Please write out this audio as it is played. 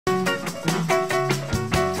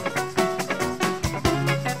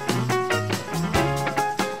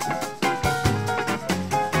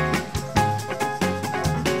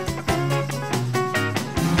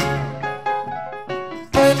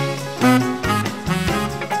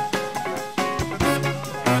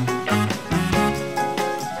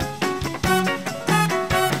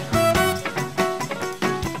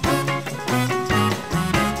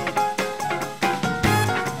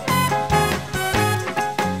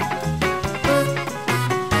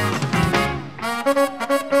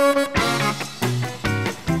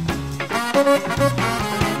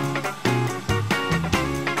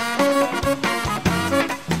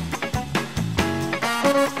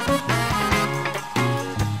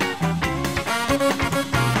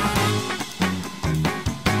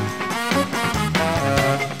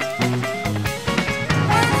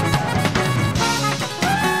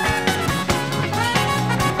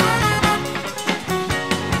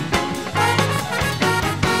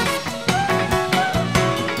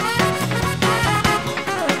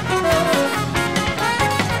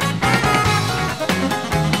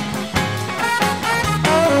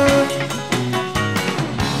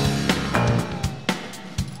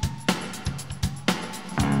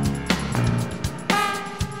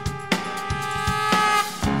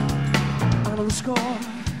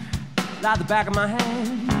like the back of my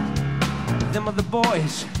hand. Them other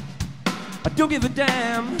boys, I don't give a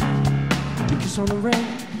damn. You kiss on the ring,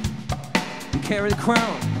 you carry the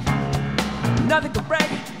crown. Nothing can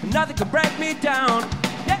break me down.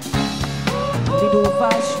 Yeah. I need no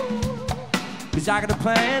advice, 'cause I got a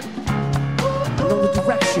plan. I know the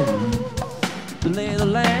direction, the lay of the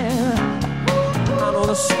land. I know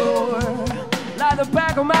the score, like the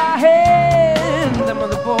back of my head. Them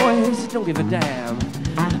other boys don't give a damn.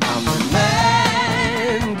 I'm the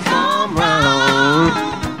man, come round.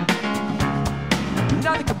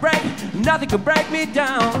 Nothing can break me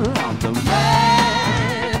down. I'm the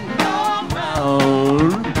man, come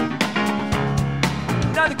round.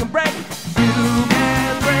 Nothing can break, you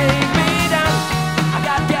can break me down. I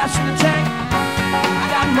got gas in the tank, I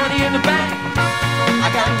got money in the bank. I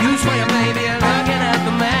got news for you, baby, looking at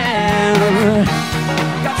the man.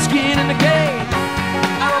 Got skin in the game,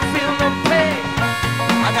 I don't feel no pain.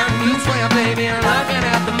 I got news for you, baby, looking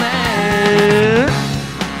at the man.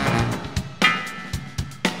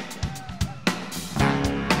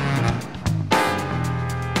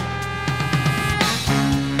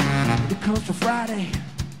 It comes to Friday,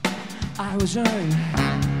 I was earned.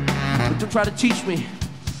 But don't try to teach me,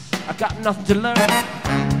 I got nothing to learn.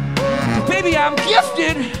 Baby, I'm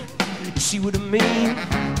gifted. You see what I mean?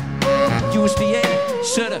 USDA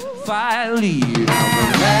certified lead. I'm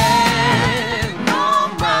the man,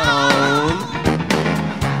 come round.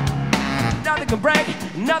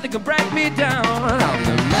 Nothing can break me down. I'm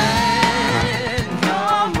the man.